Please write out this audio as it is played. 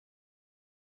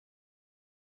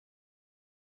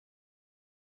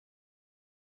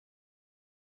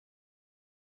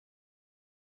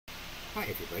Hi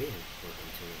everybody, and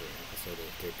welcome to another episode of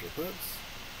Derp Your Hooves.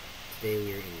 Today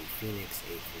we are in the Fenix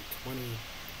A320,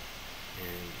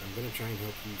 and I'm going to try and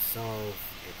help you solve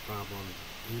a problem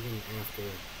even after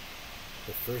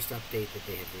the first update that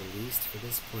they have released for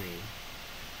this plane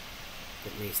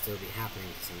that may still be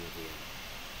happening to some of you,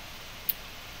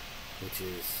 which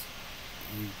is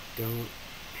you don't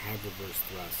have reverse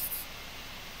thrust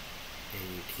and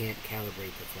you can't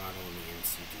calibrate the throttle in the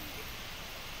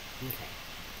MCDU. Okay.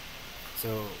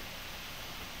 So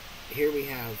here we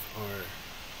have our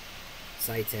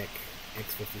Saitek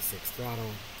X-56 throttle,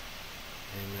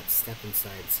 and let's step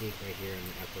inside, see it right here in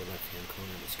the upper left-hand corner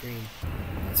of the screen.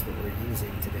 That's what we're using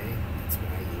today. That's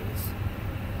what I use.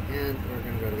 And we're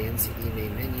going to go to the MCD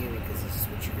main menu because this is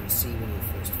what you're going to see when you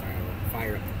first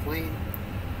fire up the plane.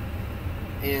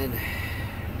 And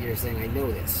you're saying, I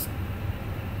know this.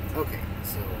 Okay,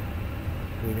 so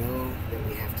we know that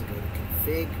we have to go to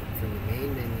config. From the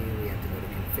main menu, we have to go to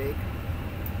config.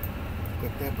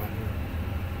 Click that button.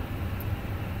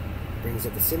 It brings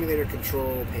up the simulator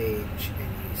control page, and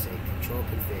you say control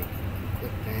config. And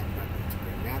click that button to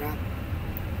bring that up.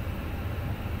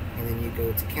 And then you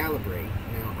go to calibrate.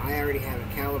 Now, I already have it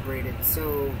calibrated,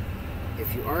 so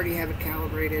if you already have it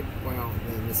calibrated, well,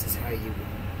 then this is how you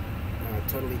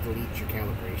totally delete your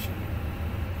calibration.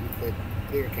 You click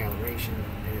clear calibration,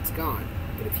 and it's gone.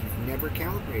 But if you've never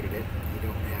calibrated it, you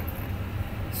don't have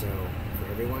that. So,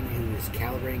 for everyone who is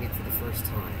calibrating it for the first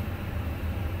time,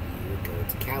 you would go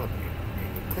to calibrate,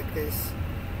 and you click this,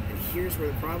 and here's where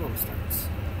the problem starts.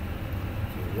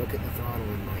 If you look at the throttle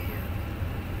in my hand,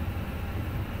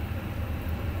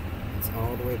 it's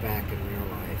all the way back in real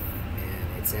life,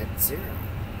 and it's at 0.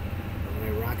 But when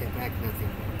I rock it back, nothing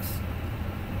works.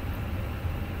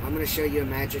 I'm going to show you a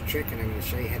magic trick, and I'm going to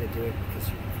show you how to do it because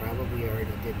you probably already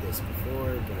did this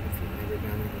before, but if you've never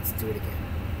done it, let's do it again.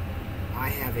 I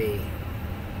have a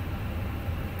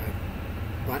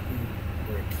button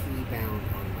or a key bound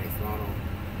on my throttle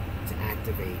to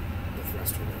activate the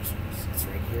thrust reversers. It's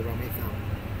right here by my thumb.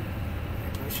 I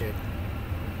push it,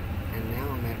 and now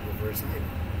I'm at reverse idle.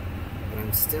 But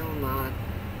I'm still not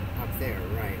up there,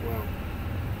 right? Well,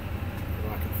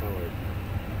 rocking forward,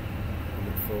 I'm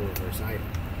in full reverse idle.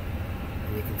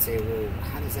 And you can say, well,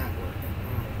 how does that work?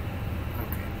 Well,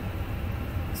 okay.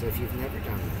 So if you've never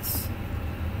done this,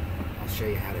 I'll show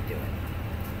you how to do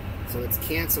it. So let's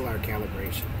cancel our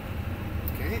calibration,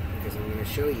 okay? Because I'm going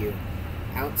to show you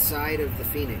outside of the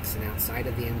Fenix and outside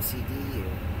of the MCDU,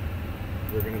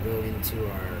 we're going to go into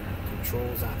our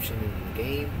controls option in the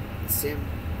game, the sim,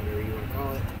 whatever you want to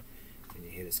call it, and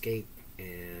you hit escape,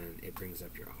 and it brings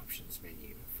up your options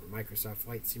menu for Microsoft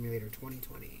Flight Simulator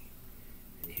 2020.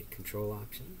 And you hit control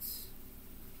options,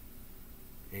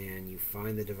 and you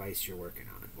find the device you're working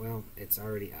on. Well, it's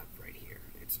already up right here.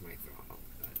 It's my throttle,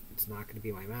 but it's not going to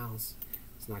be my mouse.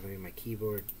 It's not going to be my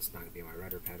keyboard. It's not going to be my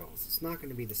rudder pedals. It's not going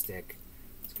to be the stick.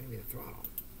 It's going to be the throttle.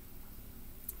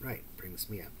 Right, brings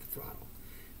me up the throttle.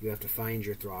 You have to find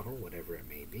your throttle, whatever it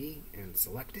may be, and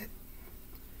select it.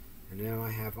 And now I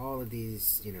have all of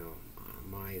these,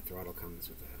 my throttle comes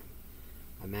with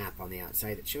a map on the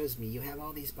outside that shows me you have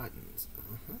all these buttons.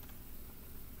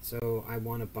 So I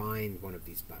want to bind one of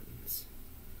these buttons.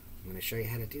 I'm going to show you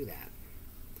how to do that.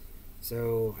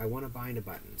 So I want to bind a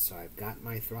button. So I've got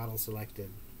my throttle selected,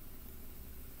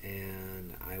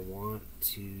 and I want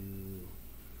to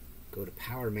go to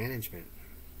power management.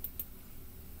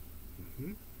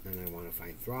 And I want to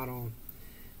find throttle,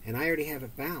 and I already have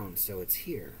it bound, so it's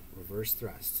here. Reverse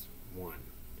thrust 1.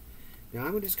 Now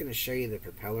I'm just going to show you the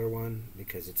propeller one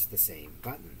because it's the same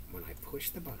button. When I push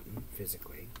the button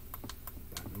physically,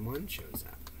 button 1 shows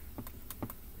up.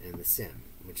 And the sim,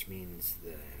 which means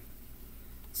the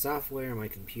software my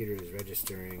computer is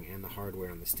registering and the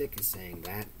hardware on the stick is saying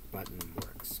that button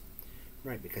works.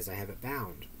 Right, because I have it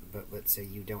bound. But let's say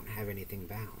you don't have anything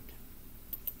bound.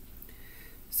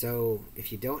 So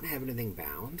if you don't have anything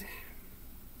bound,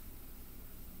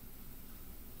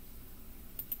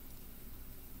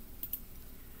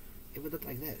 it would look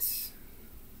like this.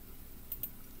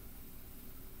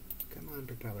 Come on,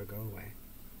 propeller, go away.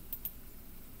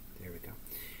 There we go.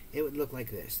 It would look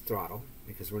like this. Throttle,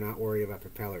 because we're not worried about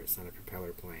propeller. It's not a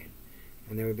propeller plane.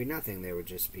 And there would be nothing. There would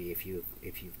just be, if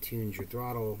you've tuned your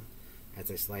throttle,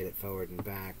 as I slide it forward and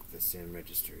back, the sim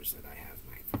registers that I have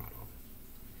my throttle.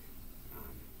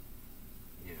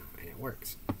 And it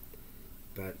works.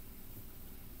 But,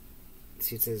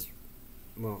 see, it says,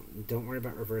 well, don't worry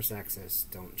about reverse access.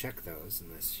 Don't check those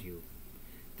unless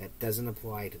that doesn't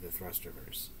apply to the thrust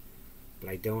reverse. But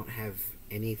I don't have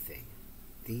anything.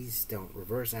 These don't,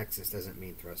 reverse access doesn't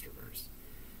mean thrust reverse.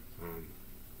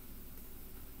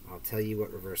 I'll tell you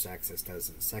what reverse access does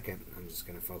in a second. I'm just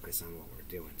going to focus on what we're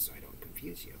doing so I don't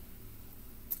confuse you.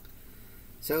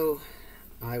 So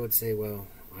I would say, well,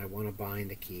 I want to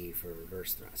bind a key for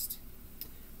reverse thrust.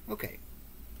 Okay,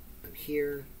 I'm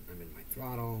here, I'm in my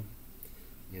throttle,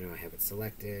 you know, I have it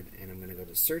selected, and I'm going to go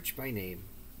to search by name.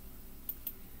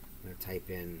 I'm going to type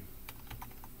in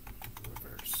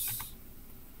reverse.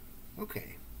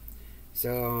 Okay,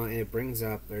 so and it brings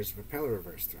up, there's propeller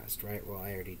reverse thrust, right? Well,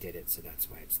 I already did it, so that's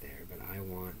why it's there. But I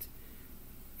want,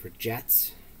 for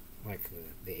jets, like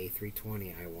the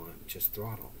A320, I want just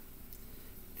throttle.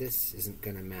 This isn't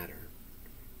going to matter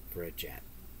for a jet.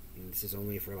 And this is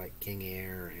only for like King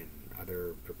Air and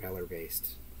other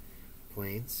propeller-based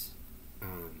planes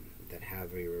that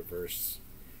have a reverse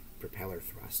propeller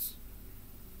thrust.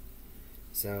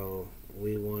 So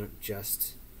we want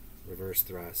just reverse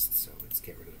thrust, so let's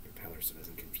get rid of the propeller so it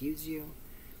doesn't confuse you.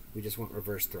 We just want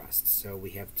reverse thrust, so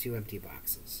we have 2 empty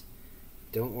boxes.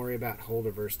 Don't worry about hold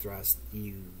reverse thrust.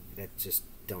 Just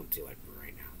don't do it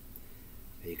right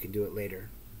now. You can do it later,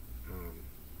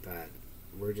 but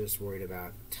we're just worried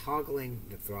about toggling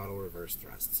the throttle reverse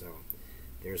thrust. So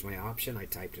there's my option. I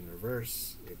typed in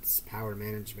reverse. It's power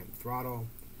management throttle.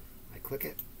 I click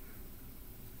it.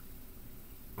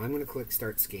 I'm going to click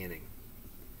start scanning.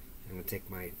 I'm going to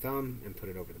take my thumb and put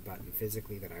it over the button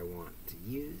physically that I want to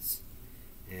use,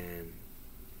 and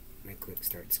I click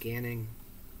start scanning,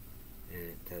 and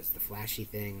it does the flashy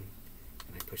thing,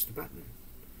 and I push the button.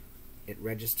 It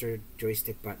registered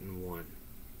joystick button 1,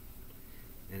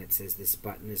 and it says this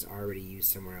button is already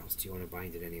used somewhere else. Do you want to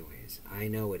bind it anyways? I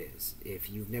know it is. If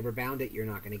you've never bound it, you're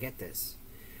not going to get this.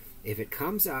 If it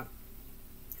comes up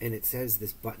and it says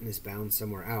this button is bound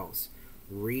somewhere else,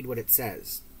 read what it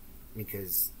says,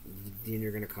 because then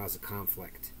you're going to cause a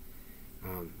conflict.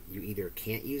 You either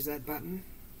can't use that button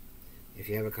if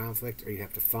you have a conflict, or you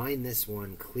have to find this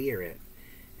one, clear it,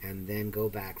 and then go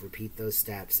back, repeat those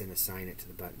steps, and assign it to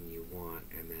the button you want,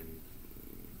 and then,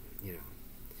 you know,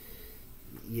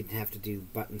 you'd have to do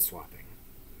button swapping.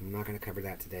 I'm not going to cover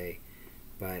that today,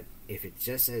 but if it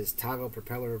just says toggle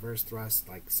propeller reverse thrust,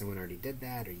 like someone already did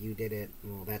that, or you did it,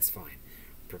 well, that's fine.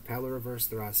 Propeller reverse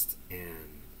thrust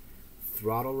and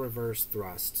throttle reverse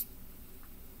thrust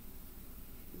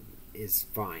is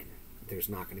fine. There's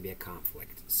not going to be a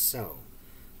conflict. So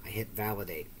I hit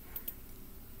validate.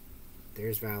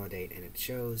 There's validate, and it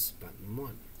shows button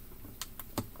 1.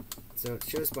 So it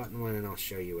shows button 1, and I'll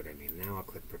show you what I mean. Now I'll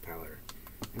click propeller,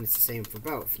 and it's the same for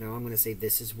both. Now I'm going to say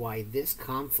this is why this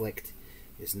conflict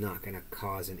is not going to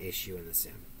cause an issue in the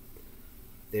sim.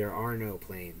 There are no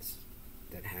planes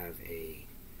that have a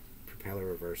propeller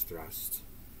reverse thrust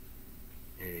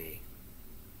and a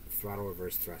throttle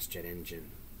reverse thrust jet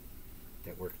engine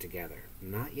that work together.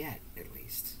 Not yet, at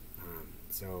least.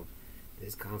 So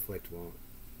this conflict won't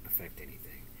affect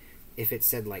anything. If it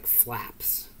said like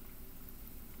flaps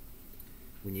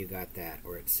when you got that,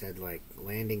 or it said like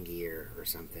landing gear or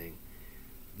something,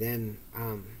 then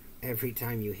every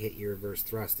time you hit your reverse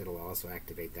thrust, it'll also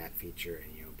activate that feature,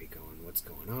 and you'll be going, what's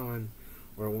going on?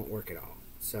 Or it won't work at all.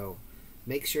 So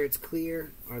make sure it's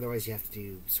clear, otherwise you have to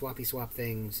do swappy swap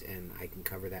things, and I can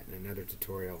cover that in another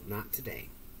tutorial, not today.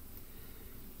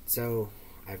 So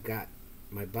I've got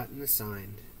my button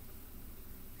assigned,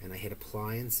 and I hit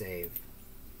apply and save,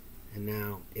 and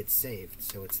now it's saved,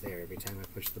 so it's there. Every time I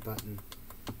push the button,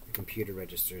 the computer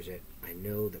registers it. I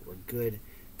know that we're good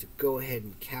to go ahead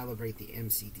and calibrate the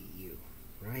MCDU,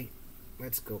 right?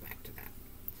 Let's go back to that.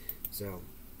 So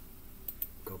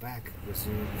go back,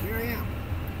 resume. Here I am.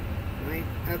 Right?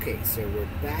 Okay, so we're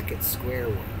back at square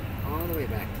one. All the way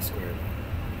back to square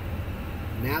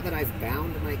one. Now that I've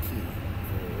bound my key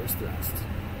for reverse thrust,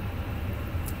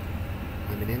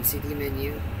 I'm in MCD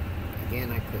menu.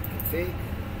 Again, I click config,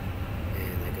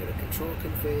 and I go to control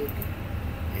config,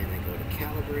 and I go to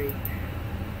calibrate,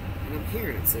 and I'm here,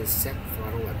 and it says set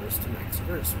throttle levers to max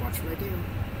reverse. Watch what I do.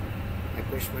 I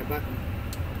push my button,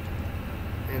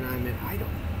 and I'm at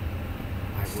idle.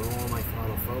 I roll my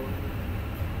throttle forward.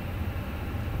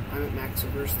 I'm at max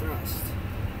reverse thrust.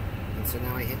 And so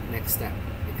now I hit next step.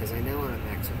 Because I know I'm at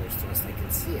max reverse thrust, I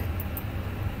can see it.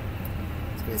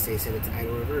 It's going to say set it to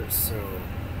idle reverse. So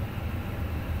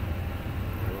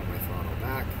I roll my throttle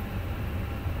back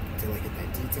until I hit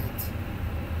that detent.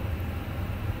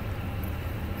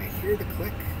 I hear the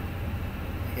click.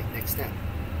 I hit next step.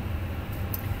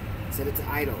 Set it to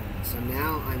idle. So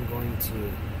now I'm going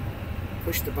to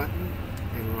push the button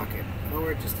and rock it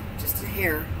forward just a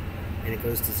hair, and it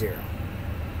goes to 0.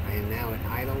 I am now at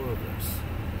idle reverse.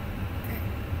 Okay.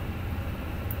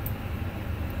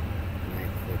 And I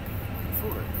click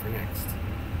forward for next.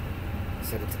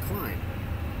 Set it to climb.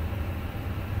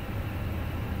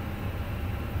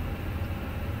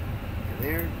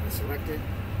 there, I select it,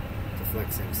 to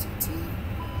flex MCT,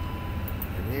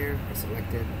 and there, I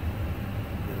select it,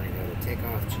 then I go to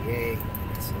takeoff GA,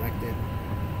 and I select it,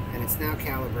 and it's now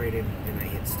calibrated, and I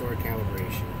hit store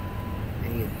calibration,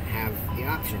 and you have the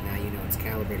option, now you know it's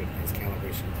calibrated as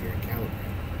calibration appear and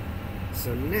calibrate.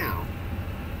 So now,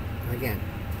 again,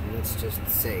 let's just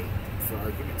say, for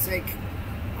argument's sake,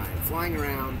 I'm flying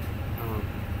around,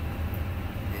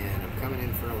 and I'm coming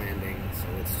in for a landing, so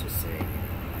let's just say,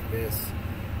 like this,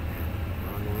 and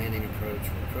we're on the landing approach,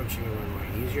 we're approaching a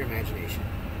runway, use your imagination.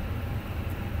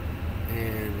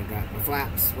 And I got my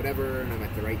flaps, whatever, and I'm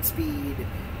at the right speed,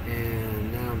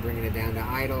 and now I'm bringing it down to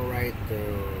idle, right,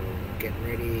 so getting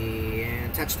ready,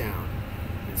 and touchdown.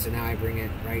 And so now I bring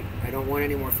it, right, I don't want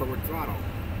any more forward throttle,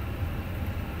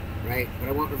 right, but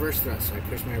I want reverse thrust, so I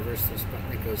push my reverse thrust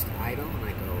button, it goes to idle, and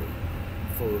I go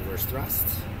full reverse thrust,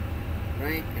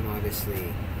 right, and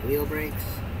obviously wheel brakes,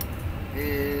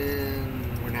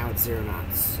 and we're now at 0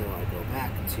 knots, so I go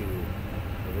back to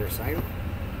reverse idle,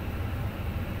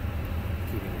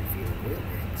 keeping my feet on wheel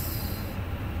brakes,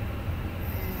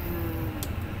 and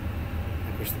I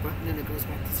push the button and it goes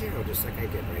back to 0, just like I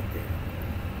did right there.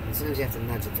 And sometimes you have to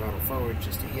nudge the throttle forward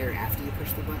just to hear after you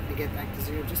push the button to get back to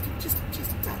 0, just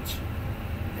a touch.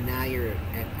 And now you're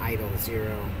at idle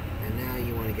 0, and now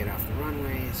you want to get off the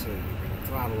runway, so you bring the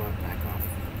throttle up, back off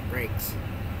the brakes,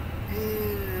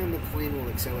 and the plane will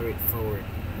accelerate forward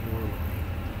normally.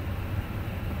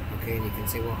 Okay, and you can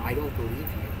say, well, I don't believe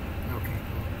you. Okay,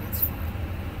 well, that's fine.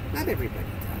 Not everybody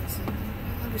does, and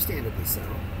understandably so.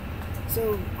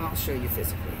 So I'll show you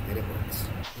physically that it works,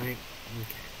 right?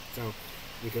 Okay, so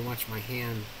you can watch my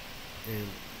hand, and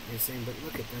you're saying, but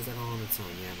look, it does it all on its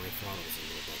own. Yeah, my throttle's a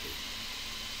little buggy,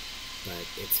 but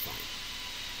it's fine.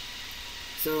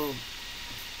 So,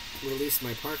 release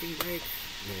my parking brake,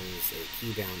 there's a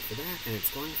key down for that, and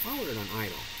it's going forward on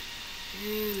idle.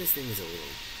 And this thing is a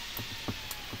little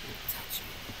touchy.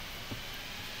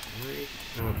 Alright,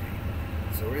 okay.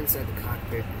 So we're inside the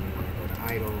cockpit, and we want to go to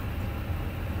idle.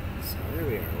 So there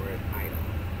we are, we're at idle.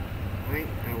 Right,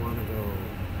 I want to go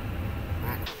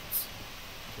backwards.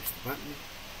 Push the button.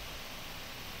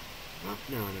 Oh,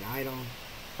 now I'm at idle.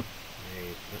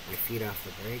 I let my feet off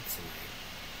the brakes and I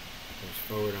push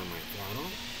forward on my throttle.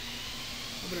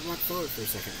 Oh, but it walked forward for a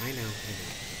second. I know,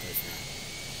 it does that.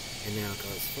 And now it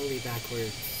goes fully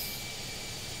backwards.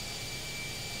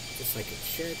 Just like it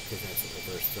should, because that's what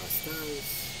reverse thrust does.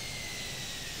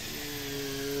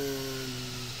 And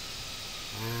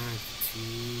back to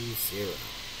 0.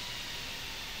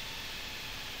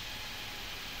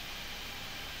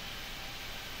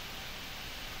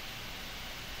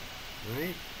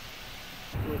 Right?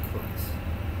 We're close.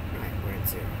 Right, we're at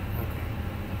 0. Okay.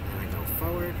 Then I go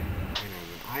forward, and I'm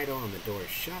in idle, and the door is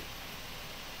shut.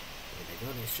 There they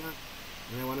go, they're shut.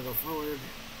 And I want to go forward,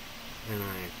 and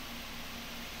I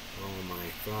roll my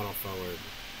throttle forward,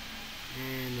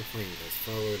 and the plane goes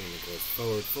forward, and it goes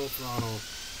forward full throttle,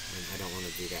 and I don't want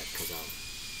to do that because I'll,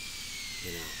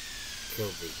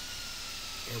 kill the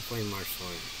airplane marshal.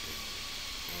 I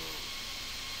will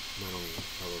not only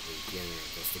probably be under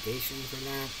investigation for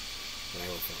that, but I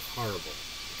will feel horrible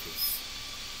because,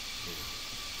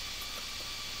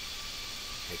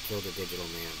 I killed a digital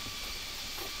man,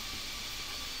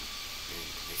 and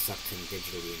I sucked him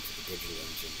digitally into the digital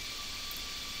engine.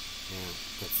 Yeah,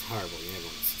 that's horrible. You never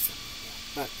want to see something like that.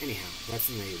 But anyhow, that's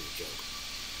not even a joke.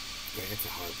 Okay, that's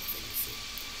a horrible thing to see.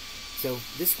 So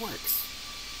this works.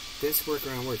 This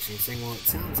workaround works. And you're saying, well, it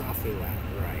sounds awfully loud.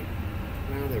 Right.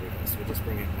 Well, there we go. So we just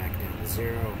bring it back down to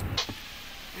 0.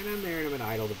 And I'm there and I'm at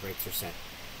idle. The brakes are set.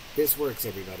 This works,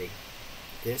 everybody.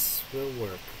 This will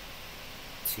work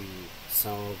to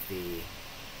solve the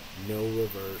no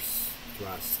reverse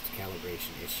thrust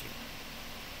calibration issue.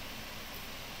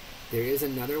 There is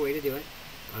another way to do it.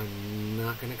 I'm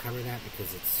not going to cover that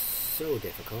because it's so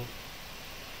difficult.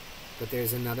 But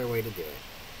there's another way to do it.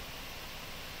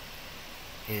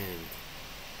 And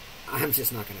I'm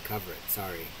just not going to cover it.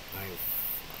 Sorry.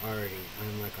 I've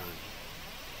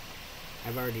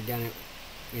already done it,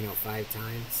 5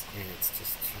 times, and it's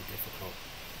just too difficult.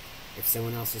 If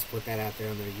someone else has put that out there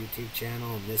on their YouTube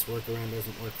channel and this workaround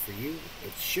doesn't work for you,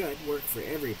 it should work for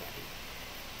everybody.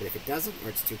 But if it doesn't, or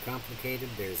it's too complicated,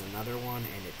 there's another one,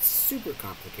 and it's super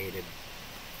complicated.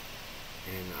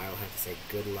 And I'll have to say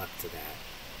good luck to that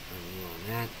on you on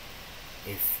that.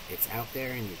 If it's out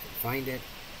there and you can find it,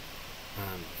 I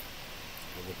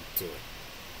wouldn't do it.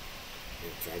 It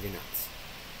would drive you nuts.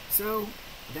 So,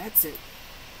 that's it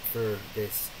for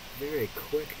this very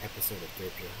quick episode of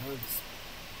Derp Your Hooves.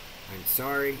 I'm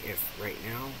sorry if right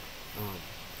now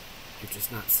you're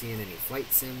just not seeing any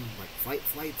flight sim, like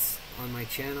flights on my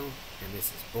channel, and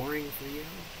this is boring for you,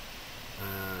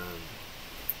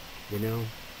 you know,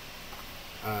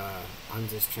 I'm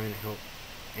just trying to help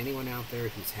anyone out there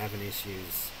who's having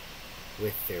issues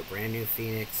with their brand new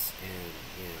Fenix and,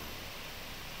 you know,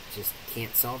 just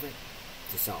can't solve it,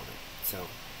 to solve it. So,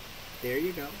 there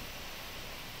you go.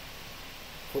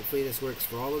 Hopefully this works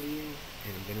for all of you,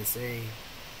 and I'm going to say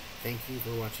thank you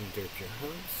for watching Derp Your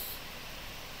Host.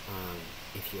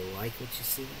 If you like what you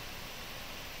see,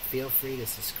 feel free to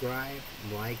subscribe,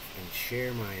 like, and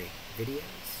share my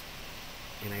videos.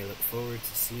 And I look forward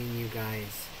to seeing you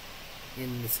guys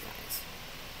in the skies.